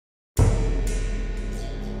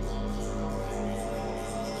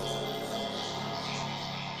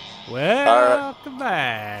Welcome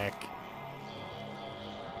back.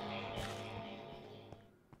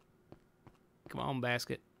 Come on,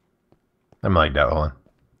 basket. I'm like that. Hold on.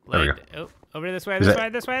 There we go. Oh, over this way, this way,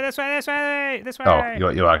 this way, this way, this way, this way. Oh,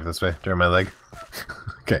 you walk this way during my leg.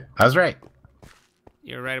 Okay, I was right.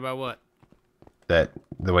 You're right about what? That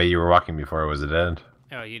the way you were walking before was a dead end.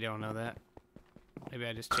 Oh, you don't know that. Maybe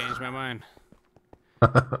I just changed my mind.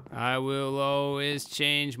 I will always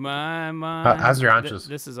change my mind. How's your haunches?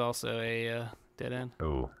 This is also a dead end.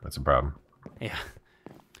 Oh, that's a problem. Yeah.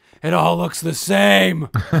 It all looks the same.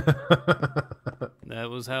 That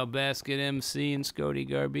was how Basket MC and Scoti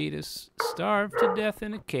Garbidis starved to death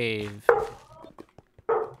in a cave.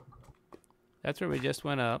 That's where we just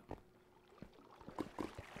went up.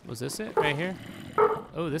 Was this it right here?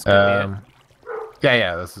 Oh, this could be it.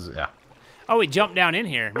 Yeah, this is, yeah. Oh, we jumped down in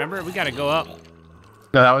here. Remember? We got to go up.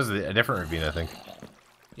 No, that was a different ravine, I think.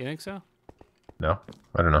 You think so? No?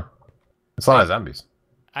 I don't know. It's a lot of zombies.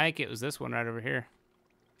 I think it was this one right over here.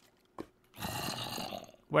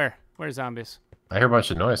 Where? Where's zombies? I hear a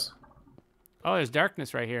bunch of noise. Oh, there's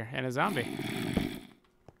darkness right here and a zombie.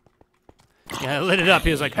 Yeah, I lit it up.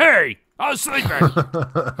 He was like, hey, I was sleeping.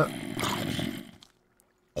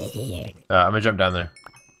 I'm gonna jump down there.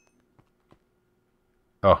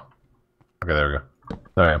 Oh. Okay, there we go.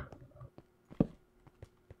 There I am.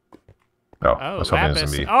 Oh, I was hoping it was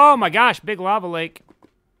gonna be... Oh my gosh, big lava lake.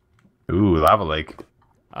 Ooh, lava lake.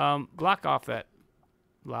 Block off that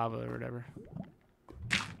lava or whatever.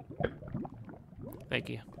 Thank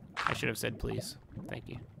you. I should have said please. Thank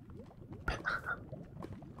you.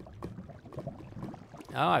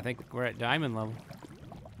 Oh, I think we're at diamond level.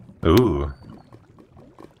 Ooh.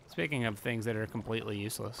 Speaking of things that are completely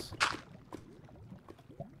useless.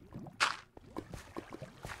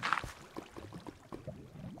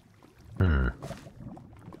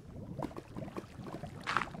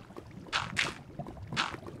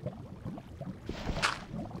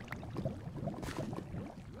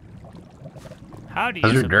 How do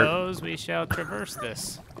you suppose we shall traverse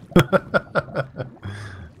this?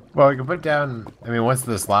 Well, we can put it down. I mean, once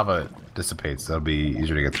this lava dissipates, that'll be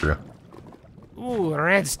easier to get through. Ooh,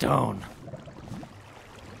 redstone.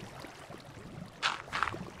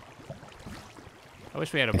 I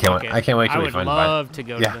wish we had a bucket. I can't wait till we find. I would love to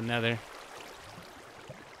go to the Nether.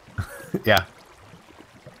 Yeah.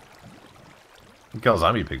 You kill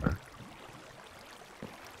zombie pigmen.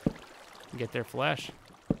 Get their flesh.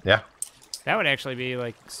 Yeah. That would actually be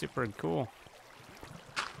like super cool.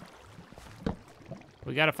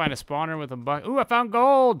 We gotta find a spawner with a bucket. Ooh, I found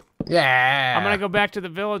gold! Yeah! I'm gonna go back to the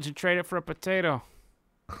village and trade it for a potato.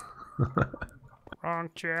 Wrong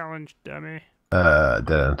challenge, dummy.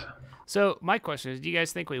 Didn't. So, my question is, do you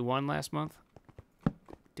guys think we won last month?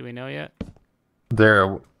 Do we know yet?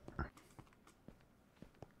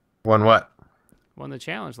 Won what? Won the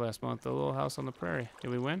challenge last month, the little house on the prairie. Did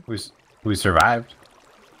we win? We survived.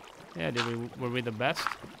 Yeah, were we the best?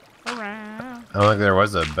 Around. I don't think there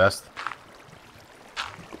was a best.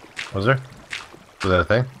 Was there? Was that a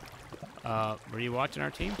thing? Were you watching our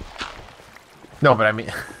team? No, but I mean,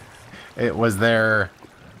 it was there,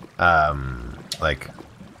 like,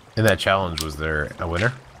 in that challenge, was there a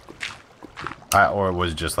winner? Or it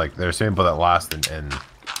was just like, there's some people that lost and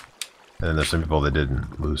then there's some people that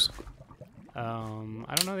didn't lose.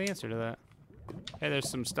 I don't know the answer to that. Hey, there's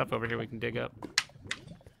some stuff over here we can dig up.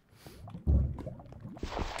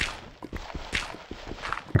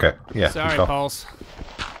 Okay, yeah. Sorry, Pulse.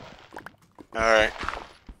 Alright.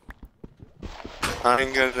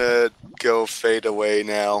 I'm gonna go fade away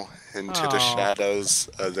now into the shadows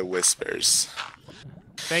of the whispers.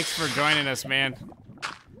 Thanks for joining us, man.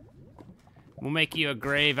 We'll make you a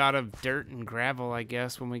grave out of dirt and gravel, I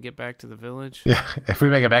guess, when we get back to the village. Yeah, if we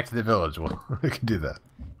make it back to the village, we can do that.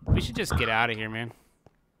 We should just get out of here, man.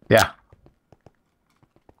 Yeah.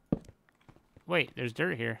 Wait, there's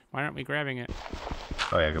dirt here. Why aren't we grabbing it?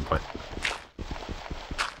 Oh yeah, good point.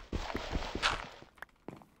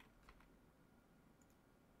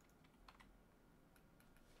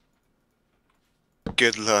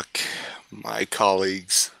 Good luck, my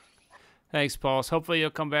colleagues. Thanks, Paul. Hopefully you'll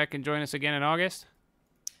come back and join us again in August.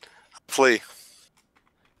 Hopefully.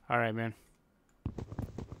 All right, man.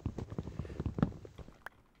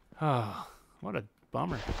 Oh, what a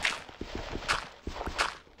bummer.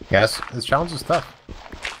 Yes, this challenge is tough.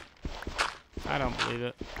 I don't believe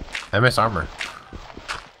it. I miss armor.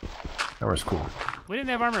 Armor's cool. We didn't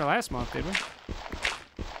have armor last month, did we?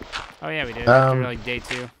 Oh yeah, we did. After like day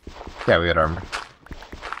 2. Yeah, we had armor.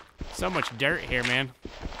 So much dirt here, man.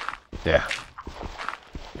 Yeah.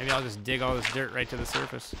 Maybe I'll just dig all this dirt right to the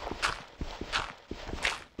surface.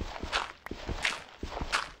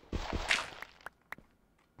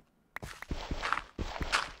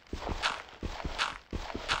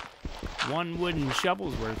 one wooden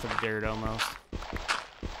shovel's worth of dirt almost.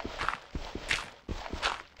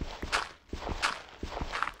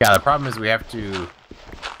 Yeah, the problem is we don't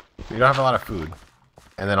have a lot of food.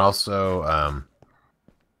 And then also,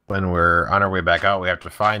 when we're on our way back out, we have to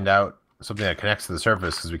find out something that connects to the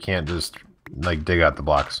surface because we can't just, like, dig out the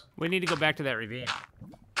blocks. We need to go back to that ravine.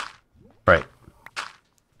 Right.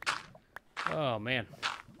 Oh, man.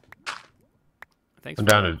 Thanks. I'm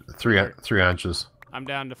down to three inches. I'm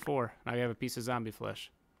down to 4. I have a piece of zombie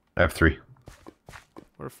flesh. I have 3.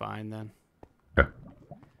 We're fine then. Okay.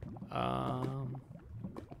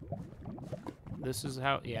 This is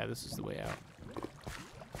how. Yeah, this is the way out.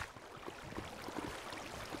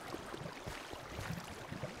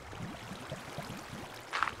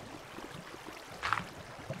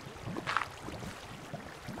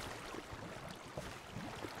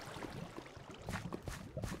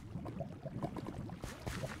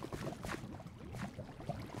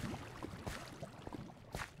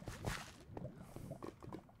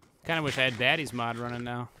 Kind of wish I had Daddy's mod running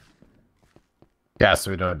now. Yeah, so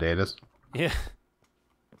we know what day it is. Yeah.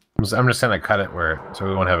 I'm just gonna cut it so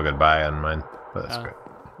we won't have a goodbye on mine. But that's great.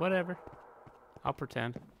 Whatever. I'll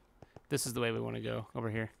pretend. This is the way we want to go over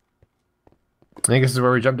here. I think this is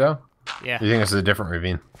where we jump down. Yeah. You think this is a different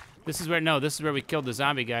ravine? This is where this is where we killed the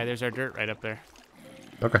zombie guy. There's our dirt right up there.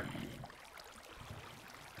 Okay.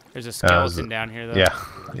 There's a skeleton down here though. Yeah,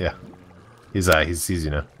 yeah. He sees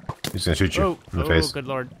you now. He's gonna shoot you in the face. Oh, good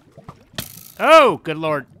lord. Oh, good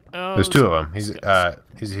lord. Oh, there's 2 of them.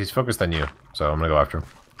 He's focused on you, so I'm gonna go after him.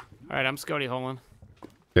 All right, I'm Scoti holing.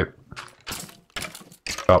 Yep.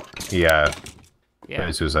 Oh, Yeah.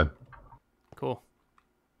 committed suicide. Cool.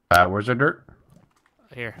 Where's our dirt?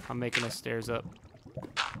 Here, I'm making us stairs up.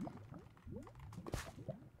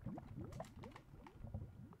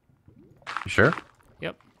 You sure?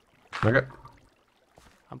 Yep. Okay.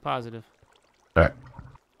 I'm positive. All right.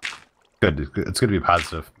 Good. It's good to be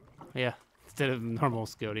positive. Yeah. Instead of normal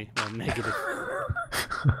Scoti, or negative.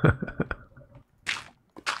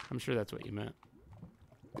 I'm sure that's what you meant.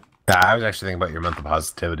 I was actually thinking about your mental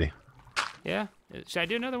positivity. Yeah? Should I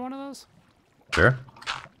do another one of those? Sure.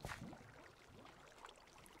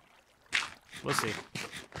 We'll see.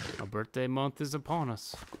 Our birthday month is upon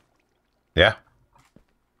us. Yeah.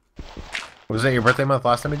 Was that your birthday month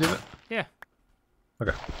last time you did it? Yeah.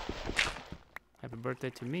 Okay. Happy birthday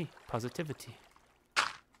to me. Positivity.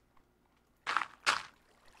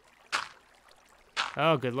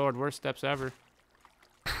 Oh, good lord. Worst steps ever.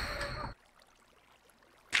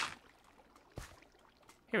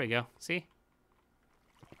 Here we go. See?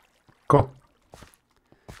 Cool.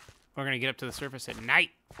 We're going to get up to the surface at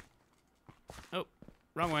night. Oh,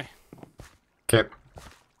 wrong way. Okay.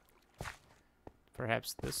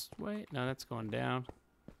 Perhaps this way? No, that's going down.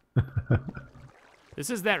 This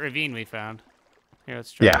is that ravine we found. Here,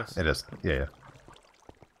 let's try this. Yeah, it is. Yeah.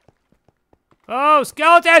 Oh,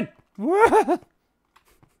 skeleton!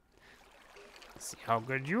 See how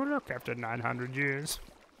good you look after 900 years.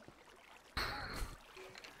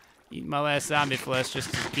 Eat my last zombie flesh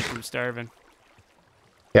just to keep from starving.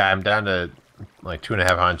 Yeah, I'm down to like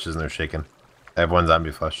 2.5 inches and they're shaking. I have 1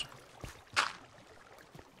 zombie flesh.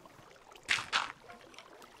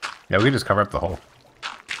 Yeah, we can just cover up the hole.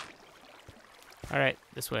 Alright,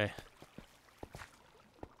 this way.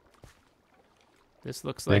 This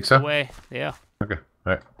looks like Think so? the way. Yeah. Okay,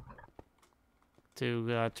 alright.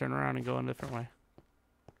 To turn around and go in a different way.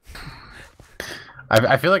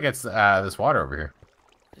 I feel like it's this water over here.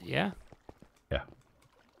 Yeah? Yeah.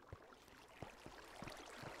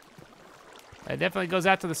 It definitely goes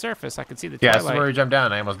out to the surface. I can see the Yeah, twilight. this is where we jumped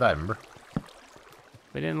down. I almost died, remember?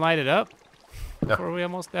 We didn't light it up No. before we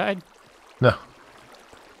almost died? No.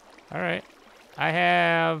 Alright. I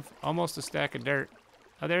have almost a stack of dirt.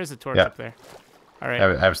 Oh, there's a torch Yeah. up there. Alright.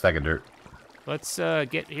 I have a stack of dirt. Let's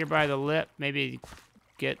get here by the lip. Maybe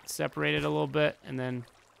get separated a little bit and then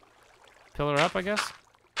pillar up, I guess?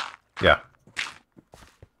 Yeah.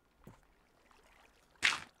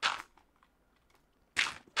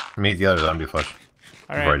 Meet the other zombie flesh.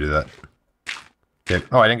 All Before I right. do that. Okay.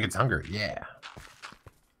 Oh, I didn't get hunger. Yeah.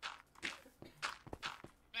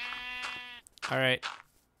 All right.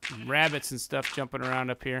 Rabbits and stuff jumping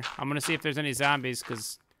around up here. I'm going to see if there's any zombies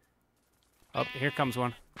because... Oh, here comes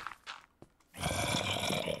one.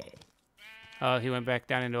 Oh, he went back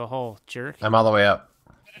down into a hole. Jerk. I'm all the way up.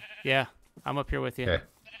 Yeah, I'm up here with you. Okay.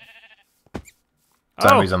 Oh!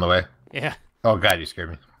 Zombies on the way. Yeah, Oh, God, you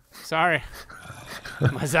scared me. sorry.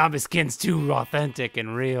 My zombie skin's too authentic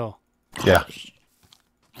and real. Yeah.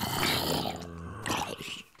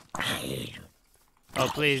 Oh,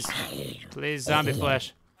 please. Please, zombie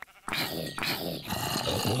flesh.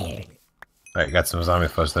 Alright, got some zombie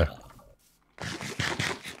flesh there.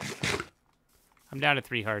 I'm down to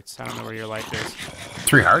 3 hearts. I don't know where your life is.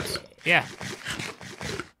 3 hearts? Yeah.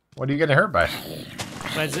 What are you getting hurt by?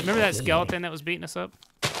 But remember that skeleton that was beating us up?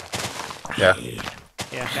 Yeah.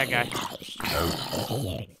 Yeah, that guy.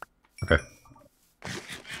 Oh. Okay.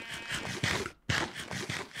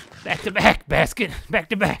 Back to back, basket. Back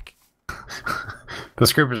to back. The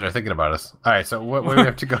creepers are thinking about us. Alright, so where do we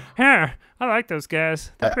have to go? Huh, I like those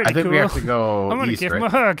guys. They're pretty I think cool. we have to go I'm gonna east, give right? them a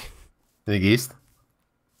hug. Think east?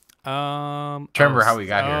 Remember how we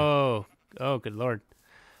got here. Oh, good lord.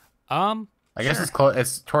 I guess sure. it's close.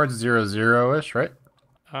 It's towards 0-0-ish, right?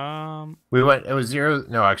 We went. It was 0.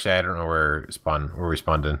 No, actually, I don't know where we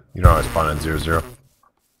spawned in. You know, I spawned in 0-0.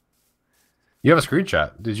 You have a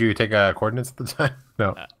screenshot. Did you take coordinates at the time?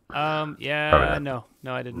 No. Yeah. No,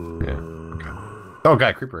 I didn't. Yeah. Okay. Oh,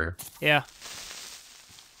 God, creeper here. Yeah.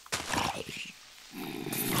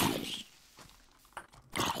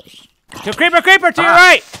 So creeper to your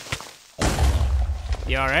right.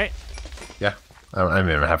 You all right? Yeah. I'm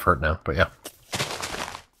even half hurt now, but yeah.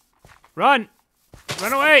 Run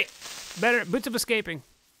away. Better boots of escaping.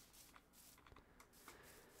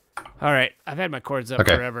 All right, I've had my cords up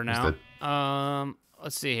forever now.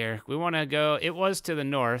 Let's see here. We want to go. It was to the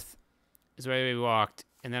north, is the way we walked,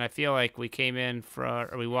 and then I feel like we came in or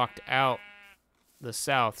we walked out the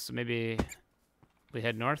south. So maybe we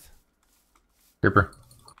head north. Creeper.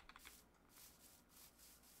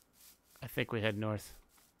 I think we head north.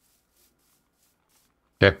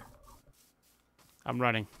 Okay. I'm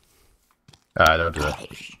running. Don't do that.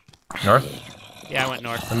 North? Yeah, I went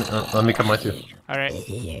north. Let me come with you. All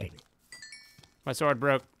right. My sword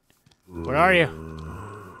broke. Where are you?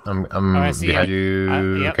 I'm I see behind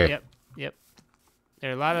you. Yep, Okay. Yep.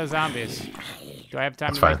 There are a lot of zombies. Do I have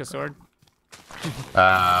time That's to make fine. a sword?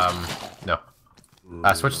 No.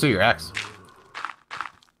 Switch to your axe.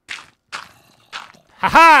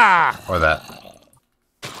 Ha-ha! Or that.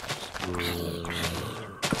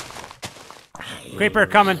 Creeper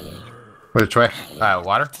coming. Which way?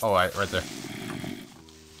 Water? Oh, right there.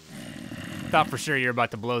 Thought for sure you're about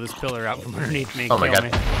to blow this pillar out from underneath me and Oh my kill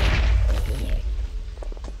God. me.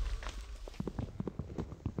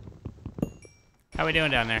 How we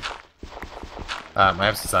doing down there? I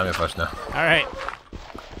have some zombie flesh now. All right.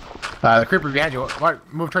 The creeper behind you. What?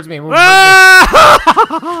 Move towards me. Move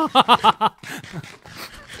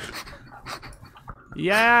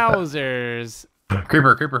Yowzers.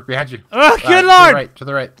 Creeper behind you. Oh, good lord! To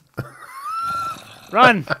the right.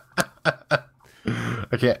 Run.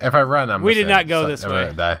 Okay, if I run, We did not go this I'm way.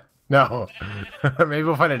 gonna die. No. Maybe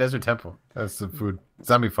we'll find a desert temple. That's some food.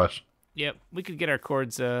 Zombie flesh. Yep, we could get our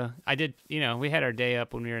cords. I did, we had our day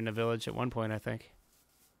up when we were in the village at one point, I think.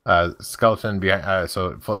 Skeleton behind.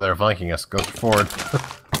 So they're flanking us. Go forward.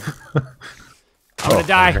 I'm gonna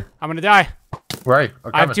die. I'm gonna die. Where are you?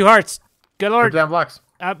 Oh, I have 2 hearts. Good Put lord. down blocks.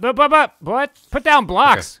 What? Put down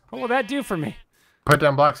blocks. Okay. What will that do for me? Put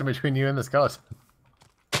down blocks in between you and the skeleton.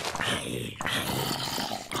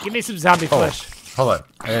 Give me some zombie flesh. Hold on.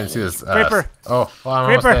 I didn't see this. Creeper. Oh, well, I'm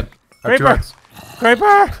Creeper. almost dead. I have 2 Creeper. hearts.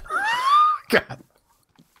 Creeper. God.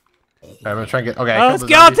 Alright, I'm gonna try and get. Okay. I Oh, killed the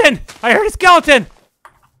zombie. skeleton! I heard a skeleton.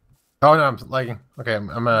 Oh no, I'm lagging. Okay,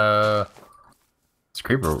 I'm This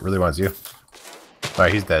creeper really wants you.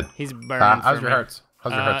 Alright, he's dead. He's burning. How's for your me. hearts?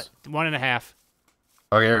 How's your hearts? 1.5.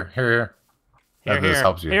 Oh, here. Here, This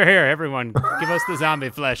helps you. Here, everyone. Give us the zombie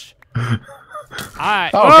flesh.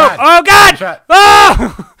 Alright. Oh, God. Oh, God! Shot.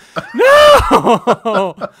 Oh!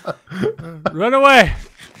 No! Run away.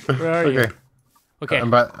 Where are you? Okay. Okay. I'm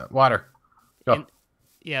by water. Go.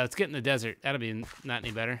 Yeah, let's get in the desert. That'll be not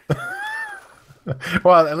any better.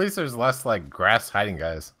 Well, at least there's less like grass hiding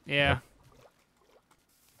guys. Yeah.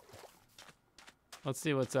 Let's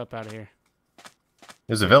see what's up out of here.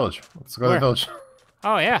 There's a village. Let's go to Where? the village.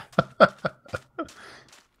 Oh, yeah.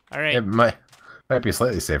 All right. It might be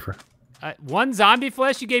slightly safer. 1 zombie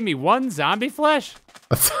flesh? You gave me 1 zombie flesh?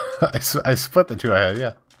 I split the 2 I had,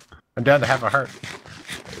 yeah. I'm down to half a heart.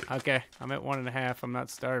 Okay, I'm at 1.5. I'm not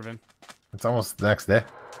starving. It's almost the next day.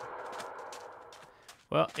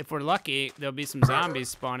 Well, if we're lucky, there'll be some zombies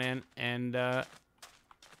spawn in, and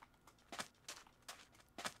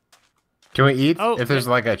Can we eat? Oh, if there's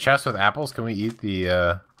like a chest with apples, can we eat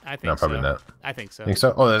the? I think No, probably so. not. I think so. Think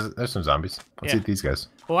so? Oh, there's some zombies. Let's Yeah. eat these guys.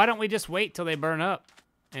 Well, why don't we just wait till they burn up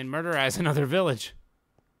and murderize another village?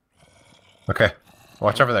 Okay.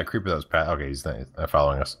 Watch out for that creeper that was okay, he's not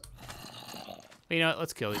following us. You know what?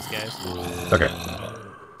 Let's kill these guys. Okay.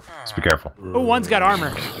 Just be careful. Oh, one's got armor.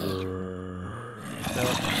 So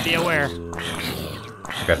be aware.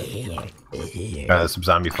 Okay. There's some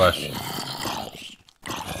zombie flesh.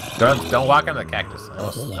 Don't walk on the cactus. I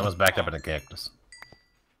almost backed up in a cactus.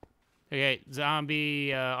 Okay,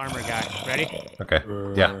 zombie armor guy. Ready? Okay.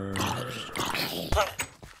 Yeah.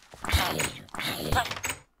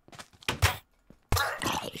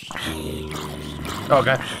 Oh,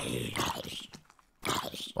 okay.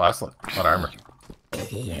 Well, that's a lot of armor.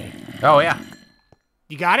 Oh, yeah.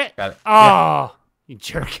 You got it? Got it. Oh, yeah. You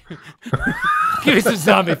jerk. Give me some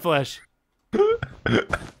zombie flesh.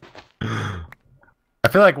 I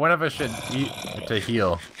feel like one of us should eat to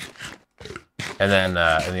heal. And then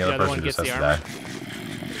and the other person just has to die.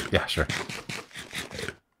 Yeah, sure.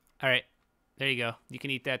 All right. There you go. You can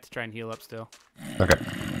eat that to try and heal up still. Okay.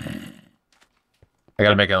 I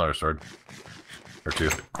gotta make another sword. Or two.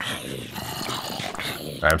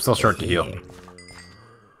 Alright, I'm still short to heal.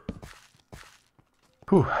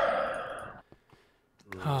 Whew.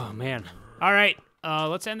 Oh, man. All right.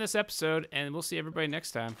 Let's end this episode, and we'll see everybody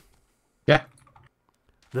next time. Yeah.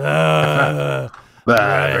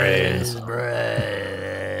 Brains.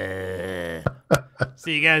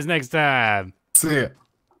 See you guys next time. See ya.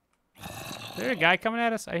 Is there a guy coming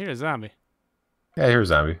at us? I hear a zombie. Yeah, I hear a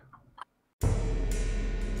zombie.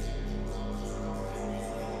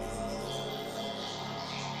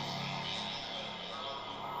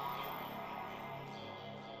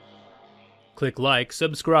 Click like,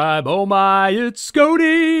 subscribe. Oh my, it's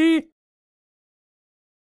Scoti!